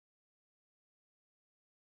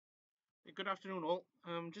Good afternoon, all.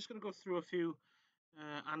 I'm just going to go through a few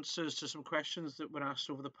answers to some questions that were asked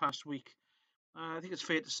over the past week. I think it's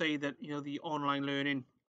fair to say that the online learning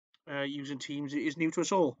using Teams is new to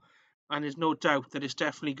us all, and there's no doubt that it's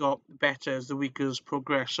definitely got better as the week has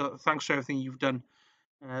progressed. So thanks for everything you've done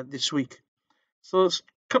this week. So there's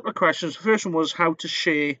a couple of questions. The first one was how to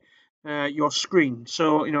share your screen.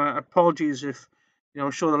 So apologies if I'm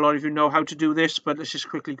sure a lot of you know how to do this, but let's just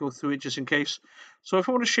quickly go through it just in case. So if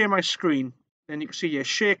I want to share my screen, then you can see here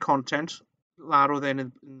share content, arrow then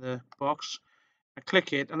in the box. I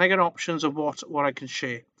click it and I get options of what I can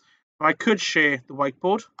share. I could share the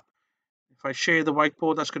whiteboard. If I share the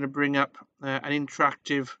whiteboard, that's going to bring up an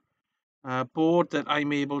interactive board that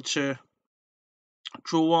I'm able to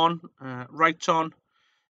draw on, write on.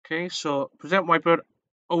 Okay, so present whiteboard,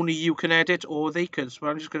 only you can edit or they could. So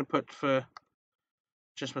I'm just going to put for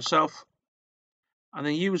just myself, and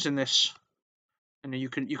then using this, and you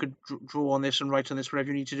could draw on this and write on this whatever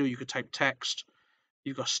you need to do. You could type text.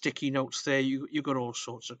 You've got sticky notes there. You got all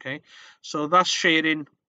sorts. Okay, so that's sharing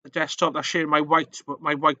the desktop. That's sharing my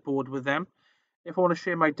whiteboard with them. If I want to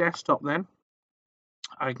share my desktop, then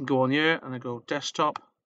I can go on here and I go desktop.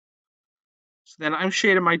 So then I'm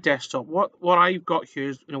sharing my desktop. What I've got here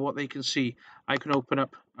is what they can see. I can open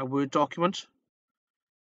up a Word document.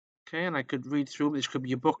 Okay, and I could read through. This could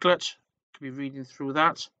be a booklet. Could be reading through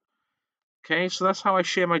that. Okay, so that's how I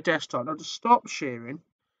share my desktop. Now to stop sharing,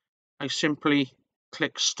 I simply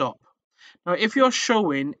click stop. Now, if you're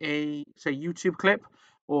showing a say YouTube clip,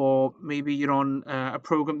 or maybe you're on a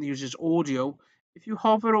program that uses audio, if you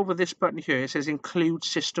hover over this button here, it says include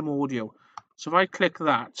system audio. So if I click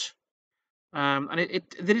that, and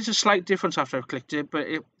there is a slight difference after I've clicked it, but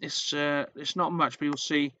it's not much. But you'll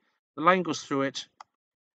see the line goes through it.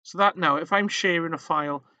 So that now, if I'm sharing a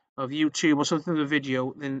file of YouTube or something with a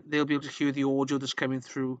video, then they'll be able to hear the audio that's coming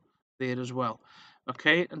through there as well.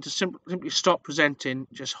 Okay, and to simply stop presenting,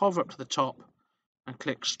 just hover up to the top and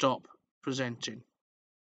click stop presenting.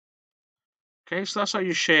 Okay, so that's how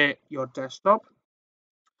you share your desktop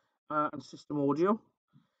and system audio.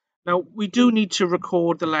 Now, we do need to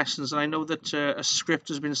record the lessons, and I know that a script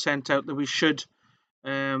has been sent out that we should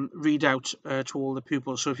read out to all the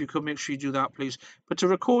pupils. So if you could make sure you do that, please. But to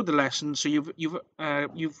record the lesson, so you've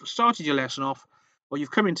started your lesson off, or you've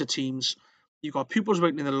come into Teams. You've got pupils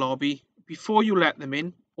waiting in the lobby. Before you let them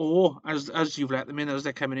in, or as you've let them in as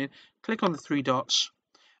they're coming in, click on the three dots,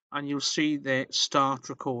 and you'll see the start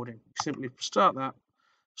recording. Simply start that.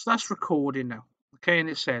 So that's recording now. Okay, and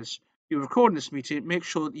it says you're recording this meeting. Make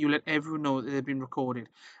sure that you let everyone know that they've been recorded,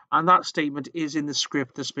 and that statement is in the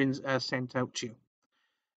script that's been sent out to you.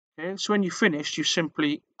 Okay, so when you finish, you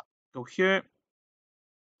simply go here,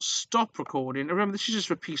 stop recording. And remember, this is just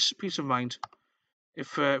for peace of mind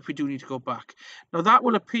if we do need to go back. Now that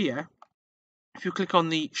will appear if you click on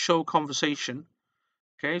the show conversation.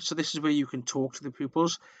 Okay, so this is where you can talk to the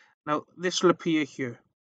pupils. Now this will appear here.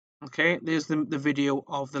 Okay, there's the video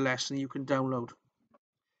of the lesson you can download.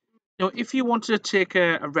 Now, if you wanted to take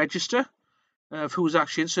a register of who's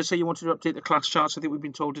actually in, so say you wanted to update the class charts, I think we've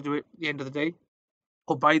been told to do it at the end of the day,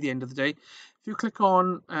 or by the end of the day. If you click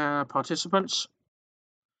on participants,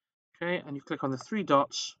 okay, and you click on the three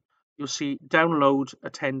dots, you'll see download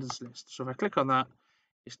attendance list. So if I click on that,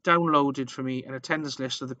 it's downloaded for me an attendance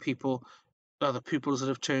list of the pupils that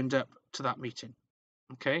have turned up to that meeting.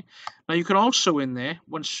 Okay, now you can also in there,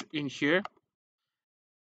 once in here,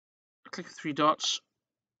 click the three dots,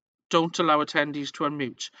 don't allow attendees to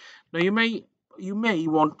unmute. Now you may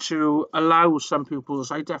want to allow some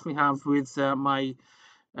pupils. I definitely have with my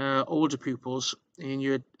older pupils in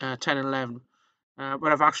year 10 and 11,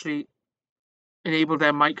 where I've actually enabled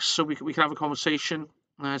their mics so we can have a conversation.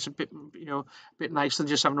 It's a bit bit nicer than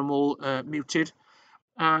just having them all muted.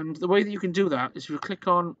 And the way that you can do that is if you click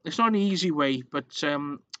on, it's not an easy way, but if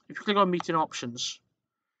you click on meeting options,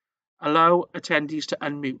 allow attendees to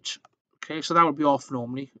unmute. Okay, so that would be off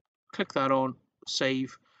normally. Click that on,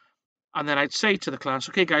 save, and then I'd say to the class,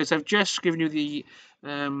 okay guys, I've just given you the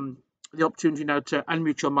opportunity now to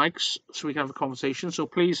unmute your mics so we can have a conversation. So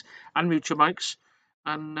please unmute your mics,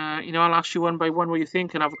 and I'll ask you one by one what you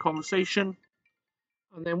think and have a conversation.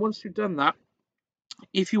 And then once you've done that,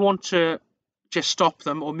 if you want to just stop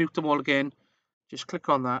them or mute them all again, just click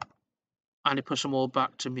on that and it puts them all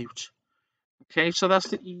back to mute. Okay, so that's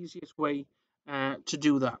the easiest way to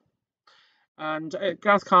do that. And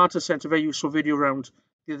Gareth Carter sent a very useful video around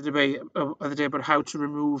the other day about how to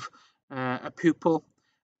remove a pupil.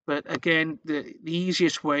 But again, the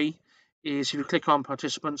easiest way is if you click on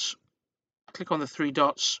participants, click on the three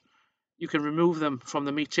dots, you can remove them from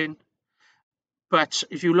the meeting. But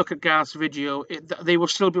if you look at Gareth's video, they will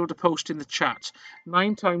still be able to post in the chat.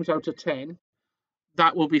 9 times out of 10,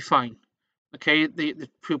 that will be fine. Okay, the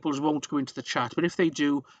pupils won't go into the chat, but if they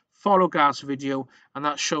do, follow Gareth's video, and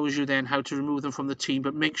that shows you then how to remove them from the team,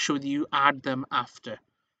 but make sure that you add them after.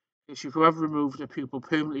 If you've ever removed a pupil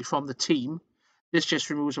permanently from the team, this just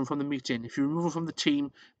removes them from the meeting. If you remove them from the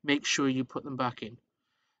team, make sure you put them back in.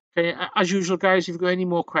 Okay, as usual, guys, if you've got any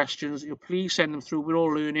more questions, please send them through. We're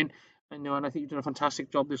all learning, and I think you've done a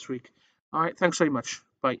fantastic job this week. All right, thanks very much.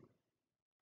 Bye.